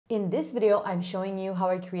In this video, I'm showing you how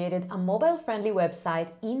I created a mobile-friendly website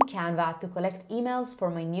in Canva to collect emails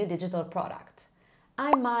for my new digital product.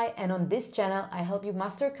 I'm Mai, and on this channel, I help you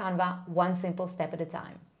master Canva one simple step at a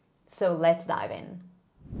time. So let's dive in.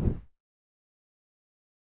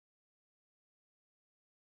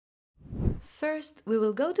 First, we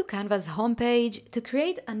will go to Canva's homepage. To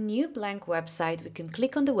create a new blank website, we can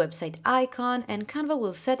click on the website icon and Canva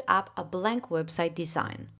will set up a blank website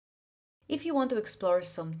design. If you want to explore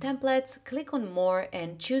some templates, click on More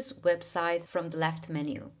and choose Website from the left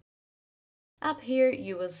menu. Up here,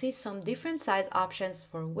 you will see some different size options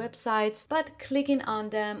for websites, but clicking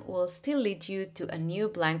on them will still lead you to a new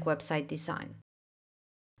blank website design.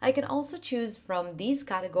 I can also choose from these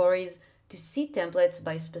categories to see templates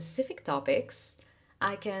by specific topics.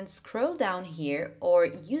 I can scroll down here or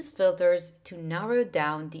use filters to narrow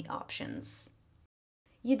down the options.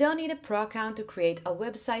 You don't need a pro account to create a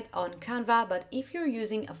website on Canva, but if you're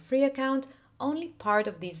using a free account, only part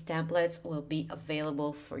of these templates will be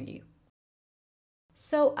available for you.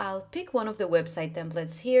 So I'll pick one of the website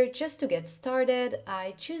templates here just to get started.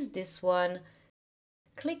 I choose this one,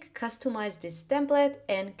 click Customize this template,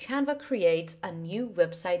 and Canva creates a new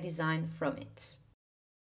website design from it.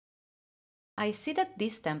 I see that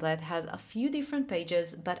this template has a few different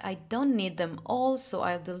pages, but I don't need them all, so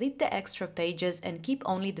I'll delete the extra pages and keep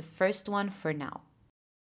only the first one for now.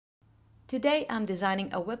 Today, I'm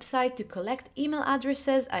designing a website to collect email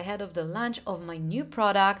addresses ahead of the launch of my new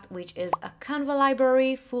product, which is a Canva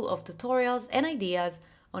library full of tutorials and ideas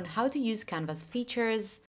on how to use Canva's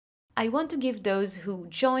features. I want to give those who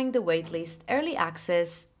join the waitlist early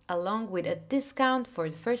access, along with a discount for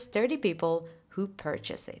the first 30 people who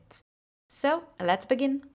purchase it. So let's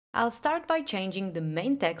begin. I'll start by changing the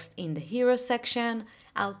main text in the hero section.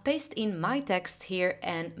 I'll paste in my text here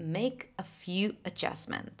and make a few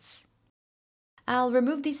adjustments. I'll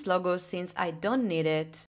remove this logo since I don't need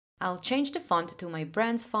it. I'll change the font to my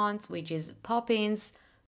brand's font, which is Poppins.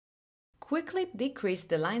 Quickly decrease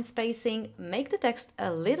the line spacing, make the text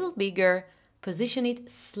a little bigger, position it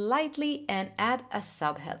slightly and add a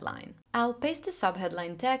subheadline. I'll paste the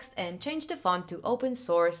subheadline text and change the font to open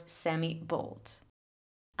source semi-bold.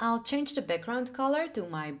 I'll change the background color to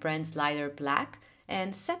my brand's lighter black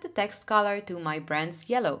and set the text color to my brand's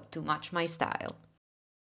yellow to match my style.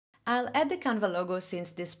 I'll add the Canva logo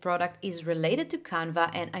since this product is related to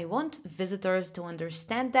Canva and I want visitors to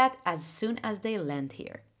understand that as soon as they land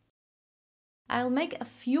here. I'll make a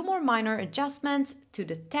few more minor adjustments to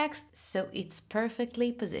the text so it's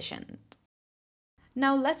perfectly positioned.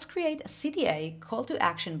 Now let's create a CTA call to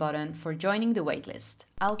action button for joining the waitlist.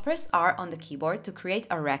 I'll press R on the keyboard to create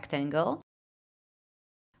a rectangle,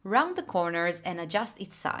 round the corners and adjust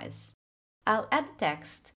its size. I'll add the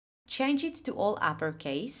text, change it to all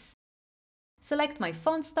uppercase, select my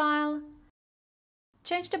font style,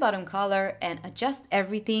 change the bottom color and adjust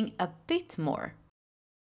everything a bit more.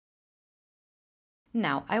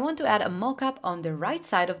 Now, I want to add a mockup on the right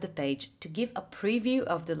side of the page to give a preview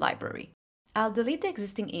of the library. I'll delete the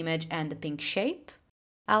existing image and the pink shape.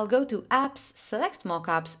 I'll go to Apps, select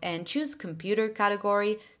Mockups and choose Computer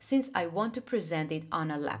category since I want to present it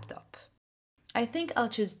on a laptop. I think I'll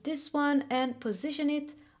choose this one and position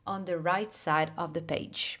it on the right side of the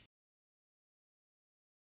page.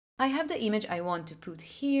 I have the image I want to put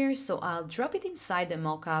here, so I'll drop it inside the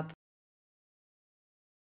mockup,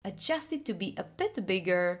 adjust it to be a bit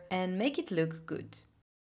bigger and make it look good.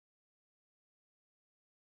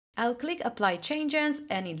 I'll click Apply Changes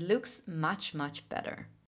and it looks much better.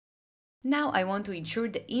 Now I want to ensure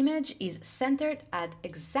the image is centered at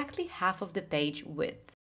exactly half of the page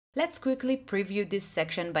width. Let's quickly preview this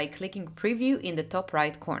section by clicking Preview in the top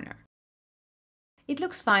right corner. It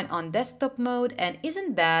looks fine on desktop mode and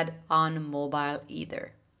isn't bad on mobile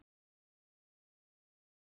either.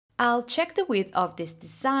 I'll check the width of this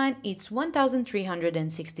design. It's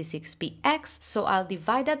 1366 px, so I'll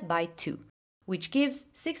divide that by 2, which gives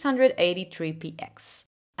 683 px.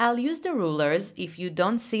 I'll use the rulers. If you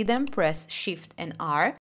don't see them, press Shift and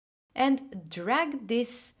R and drag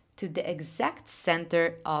this to the exact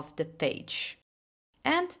center of the page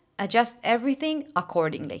and adjust everything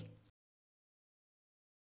accordingly.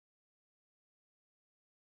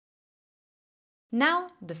 Now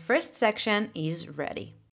the first section is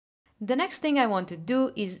ready. The next thing I want to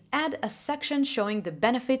do is add a section showing the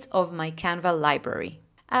benefits of my Canva library.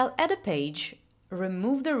 I'll add a page,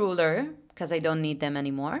 remove the ruler because I don't need them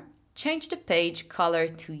anymore, change the page color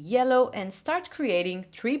to yellow and start creating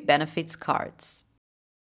 3 benefits cards.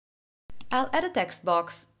 I'll add a text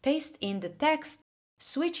box, paste in the text,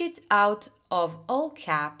 switch it out of all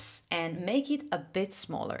caps and make it a bit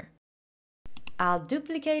smaller. I'll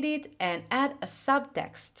duplicate it and add a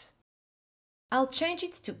subtext. I'll change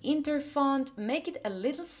it to Inter font, make it a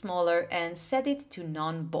little smaller and set it to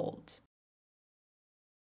non-bold.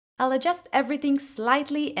 I'll adjust everything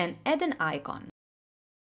slightly and add an icon.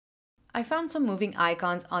 I found some moving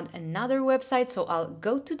icons on another website, so I'll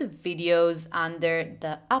go to the videos under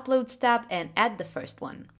the Uploads tab and add the first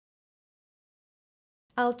one.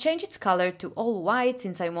 I'll change its color to all white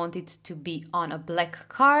since I want it to be on a black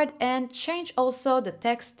card, and change also the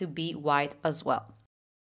text to be white as well.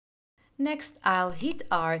 Next, I'll hit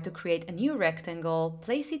R to create a new rectangle,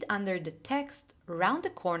 place it under the text, round the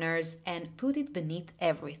corners and put it beneath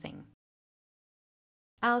everything.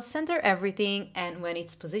 I'll center everything, and when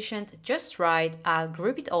it's positioned just right, I'll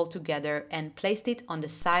group it all together and place it on the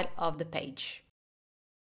side of the page.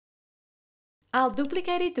 I'll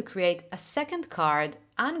duplicate it to create a second card,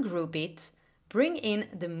 ungroup it, bring in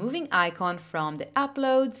the moving icon from the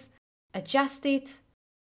uploads, adjust it,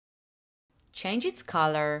 change its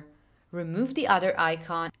color, remove the other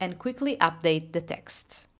icon and quickly update the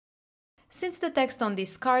text. Since the text on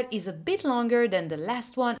this card is a bit longer than the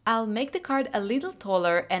last one, I'll make the card a little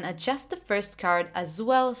taller and adjust the first card as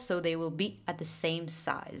well so they will be at the same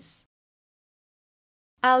size.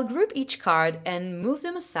 I'll group each card and move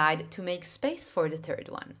them aside to make space for the third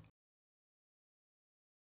one.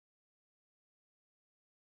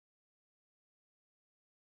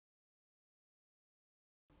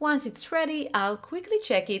 Once it's ready, I'll quickly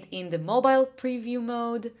check it in the mobile preview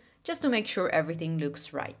mode just to make sure everything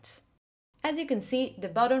looks right. As you can see, the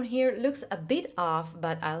button here looks a bit off,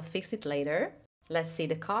 but I'll fix it later. Let's see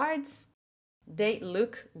the cards. They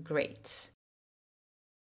look great.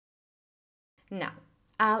 Now,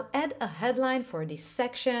 I'll add a headline for this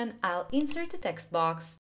section. I'll insert the text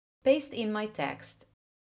box, paste in my text,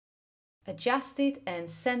 adjust it and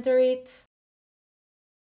center it.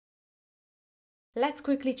 Let's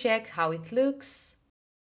quickly check how it looks.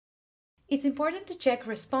 It's important to check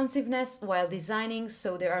responsiveness while designing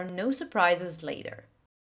so there are no surprises later.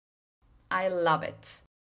 I love it.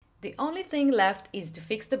 The only thing left is to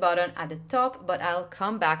fix the button at the top, but I'll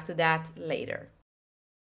come back to that later.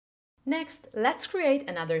 Next, let's create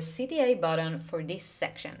another CTA button for this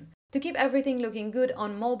section. To keep everything looking good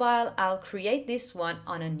on mobile, I'll create this one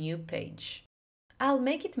on a new page. I'll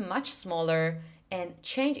make it much smaller and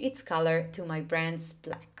change its color to my brand's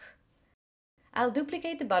black. I'll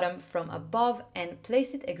duplicate the button from above and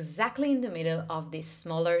place it exactly in the middle of this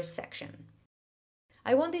smaller section.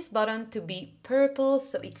 I want this button to be purple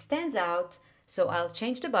so it stands out, so I'll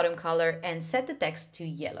change the bottom color and set the text to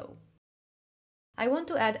yellow. I want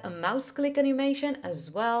to add a mouse click animation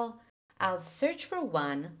as well. I'll search for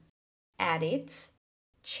one, add it,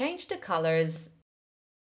 change the colors,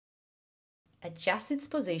 adjust its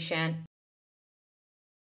position,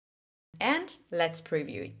 and let's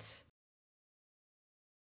preview it.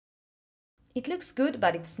 It looks good,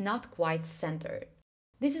 but it's not quite centered.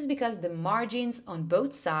 This is because the margins on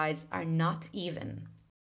both sides are not even.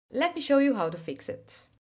 Let me show you how to fix it.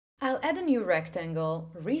 I'll add a new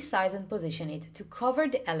rectangle, resize and position it to cover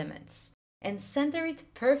the elements, and center it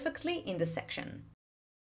perfectly in the section.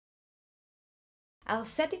 I'll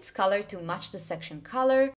set its color to match the section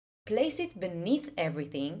color, place it beneath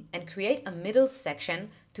everything, and create a middle section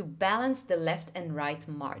to balance the left and right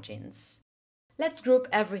margins. Let's group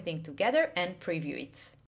everything together and preview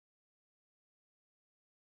it.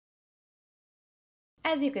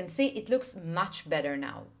 As you can see, it looks much better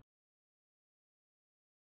now.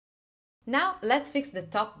 Now let's fix the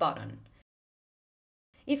top button.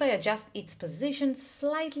 If I adjust its position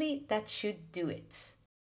slightly, that should do it.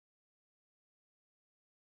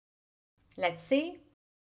 Let's see.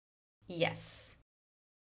 Yes.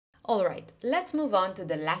 Alright, let's move on to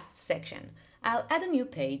the last section. I'll add a new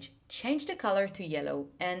page, change the color to yellow,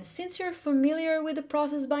 and since you're familiar with the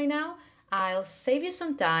process by now, I'll save you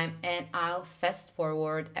some time and I'll fast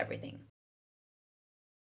forward everything.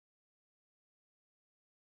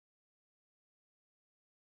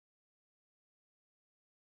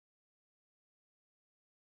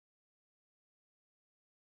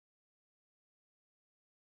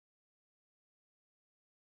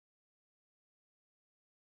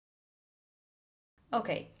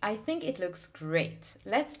 Okay, I think it looks great.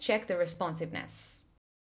 Let's check the responsiveness.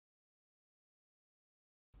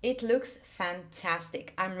 It looks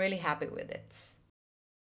fantastic. I'm really happy with it.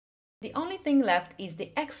 The only thing left is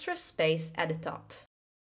the extra space at the top.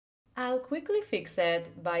 I'll quickly fix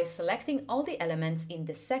it by selecting all the elements in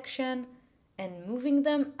the section and moving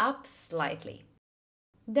them up slightly.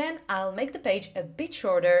 Then I'll make the page a bit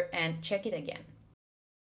shorter and check it again. .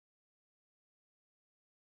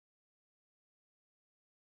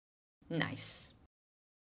 Nice.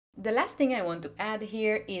 The last thing I want to add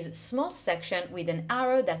here is a small section with an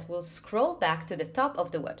arrow that will scroll back to the top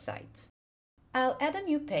of the website. I'll add a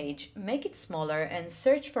new page, make it smaller, and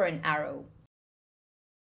search for an arrow.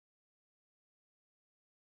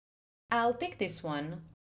 I'll pick this one,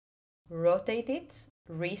 rotate it,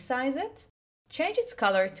 resize it, change its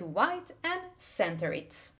color to white, and center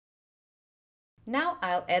it. Now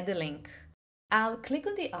I'll add the link. I'll click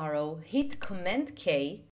on the arrow, hit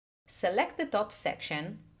Command-K, select the top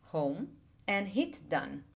section, Home, and hit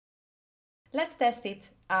Done. Let's test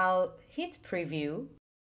it. I'll hit Preview,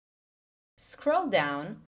 scroll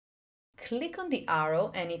down, click on the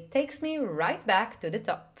arrow, and it takes me right back to the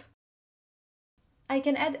top. I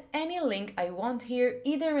can add any link I want here,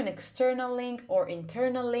 either an external link or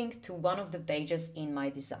internal link to one of the pages in my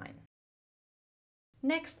design.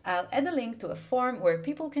 Next, I'll add a link to a form where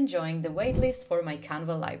people can join the waitlist for my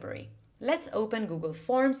Canva library. Let's open Google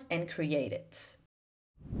Forms and create it.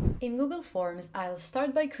 In Google Forms, I'll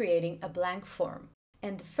start by creating a blank form,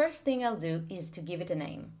 and the first thing I'll do is to give it a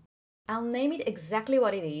name. I'll name it exactly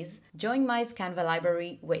what it is, Join my Canva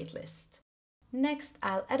library waitlist. Next,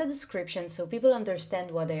 I'll add a description so people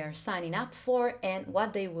understand what they are signing up for and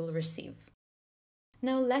what they will receive.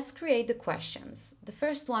 Now let's create the questions. The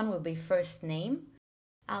first one will be first name.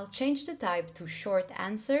 I'll change the type to short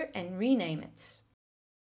answer and rename it.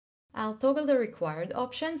 I'll toggle the required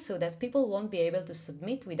option so that people won't be able to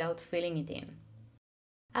submit without filling it in.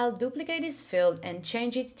 I'll duplicate this field and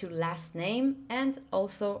change it to last name and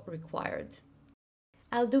also required.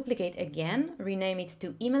 I'll duplicate again, rename it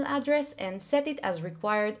to email address and set it as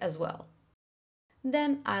required as well.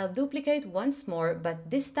 Then I'll duplicate once more,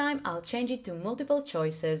 but this time I'll change it to multiple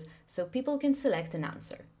choices so people can select an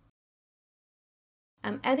answer.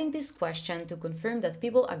 I'm adding this question to confirm that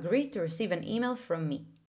people agree to receive an email from me.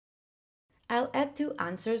 I'll add two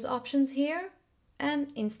answers options here,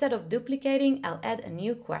 and instead of duplicating, I'll add a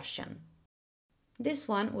new question. This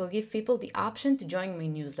one will give people the option to join my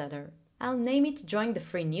newsletter. I'll name it Join the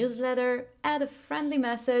Free Newsletter, add a friendly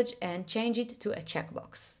message, and change it to a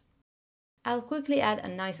checkbox. I'll quickly add a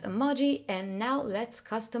nice emoji, and now let's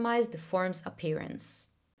customize the form's appearance.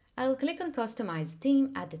 I'll click on Customize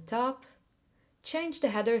Theme at the top, change the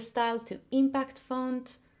header style to impact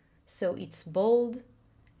font so it's bold,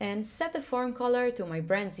 and set the form color to my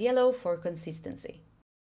brand's yellow for consistency.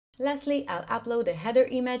 Lastly, I'll upload a header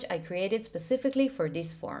image I created specifically for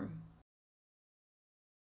this form.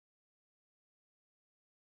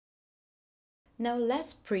 Now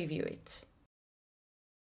let's preview it.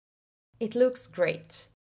 It looks great.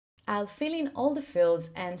 I'll fill in all the fields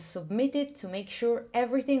and submit it to make sure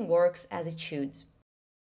everything works as it should.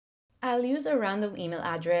 I'll use a random email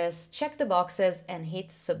address, check the boxes, and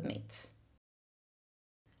hit Submit.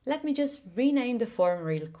 Let me just rename the form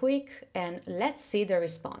real quick and let's see the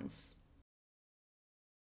response.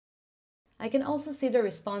 I can also see the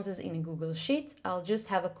responses in a Google Sheet. I'll just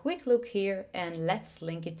have a quick look here and let's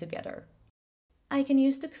link it together. I can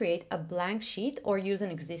use to create a blank sheet or use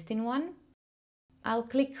an existing one. I'll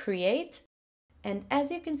click Create, and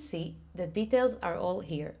as you can see, the details are all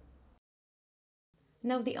here.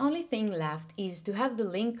 Now the only thing left is to have the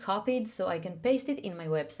link copied so I can paste it in my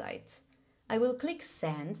website. I will click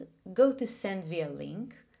Send, go to Send via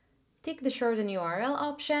link, tick the shorten URL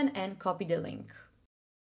option and copy the link.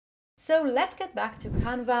 So let's get back to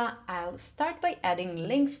Canva. I'll start by adding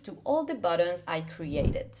links to all the buttons I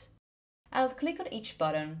created. I'll click on each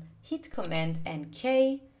button, hit Command and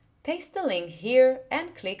K, paste the link here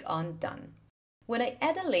and click on Done. When I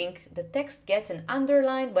add a link, the text gets an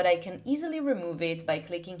underline, but I can easily remove it by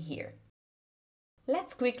clicking here.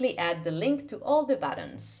 Let's quickly add the link to all the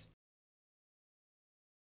buttons.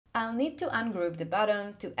 I'll need to ungroup the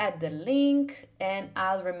button to add the link, and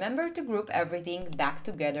I'll remember to group everything back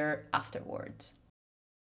together afterward.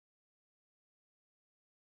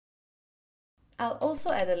 I'll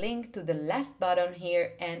also add a link to the last button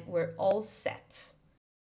here, and we're all set.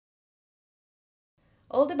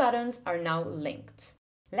 All the buttons are now linked.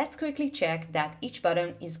 Let's quickly check that each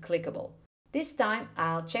button is clickable. This time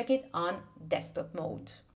I'll check it on desktop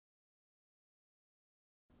mode.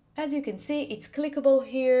 As you can see, it's clickable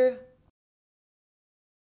here,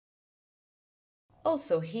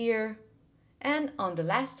 also here, and on the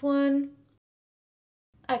last one,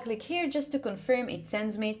 I click here just to confirm it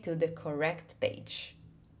sends me to the correct page.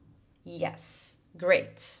 Yes,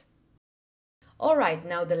 great. Alright,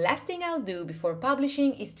 now the last thing I'll do before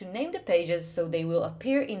publishing is to name the pages so they will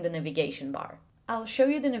appear in the navigation bar. I'll show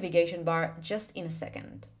you the navigation bar just in a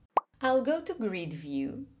second. I'll go to Grid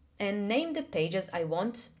View and name the pages I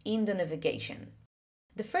want in the navigation.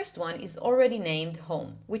 The first one is already named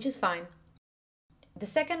Home, which is fine. The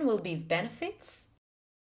second will be Benefits.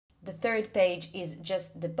 The third page is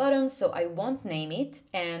just the bottom, so I won't name it.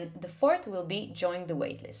 And the fourth will be Join the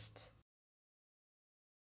Waitlist.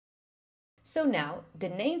 So now the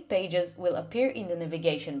named pages will appear in the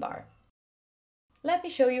navigation bar. Let me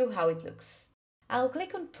show you how it looks. I'll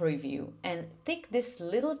click on Preview and tick this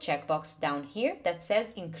little checkbox down here that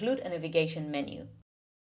says Include a navigation menu.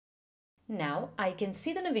 Now I can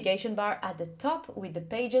see the navigation bar at the top with the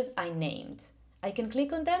pages I named. I can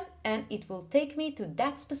click on them and it will take me to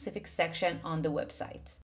that specific section on the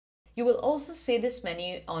website. You will also see this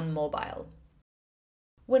menu on mobile.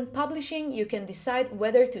 When publishing, you can decide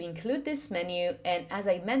whether to include this menu, and as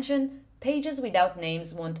I mentioned, pages without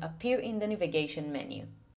names won't appear in the navigation menu.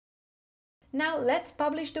 Now let's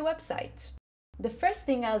publish the website. The first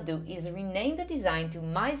thing I'll do is rename the design to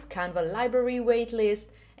My Canva Library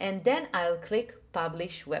Waitlist, and then I'll click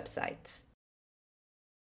Publish Website.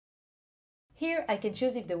 Here I can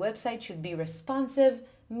choose if the website should be responsive,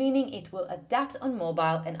 meaning it will adapt on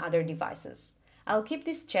mobile and other devices. I'll keep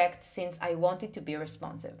this checked since I want it to be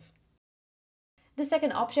responsive. The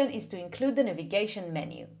second option is to include the navigation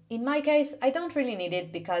menu. In my case, I don't really need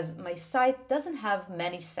it because my site doesn't have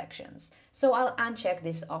many sections, so I'll uncheck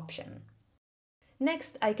this option.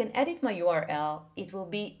 Next, I can edit my URL. It will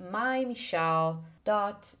be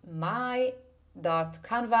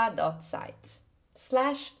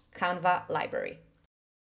mymichal.my.canva.site/Canva library.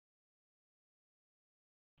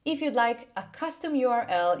 If you'd like a custom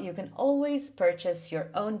URL, you can always purchase your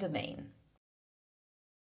own domain.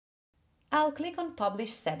 I'll click on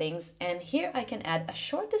Publish Settings, and here I can add a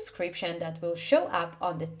short description that will show up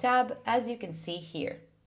on the tab as you can see here.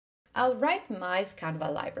 I'll write my Canva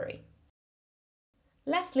library.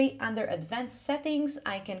 Lastly, under Advanced Settings,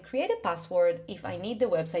 I can create a password if I need the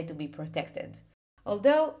website to be protected.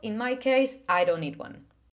 Although, in my case, I don't need one.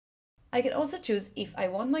 I can also choose if I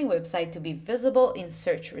want my website to be visible in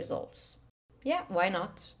search results. Yeah, why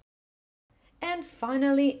not? And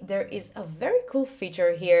finally, there is a very cool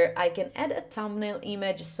feature here. I can add a thumbnail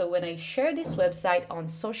image, so when I share this website on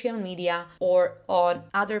social media or on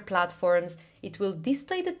other platforms, it will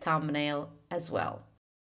display the thumbnail as well.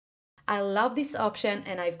 I love this option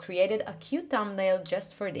and I've created a cute thumbnail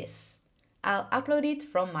just for this. I'll upload it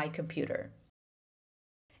from my computer.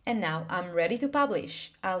 And now I'm ready to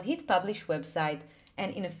publish. I'll hit Publish Website,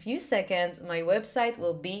 and in a few seconds my website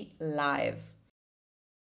will be live.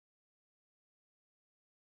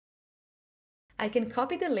 I can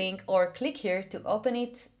copy the link or click here to open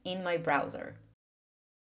it in my browser.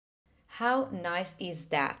 How nice is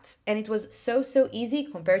that? And it was so easy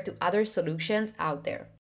compared to other solutions out there.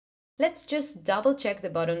 Let's just double check the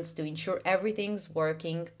buttons to ensure everything's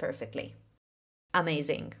working perfectly.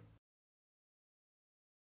 Amazing!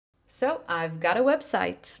 So I've got a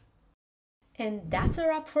website. And that's a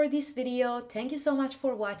wrap for this video. Thank you so much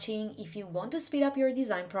for watching. If you want to speed up your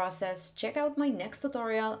design process, check out my next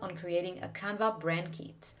tutorial on creating a Canva brand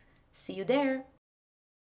kit. See you there!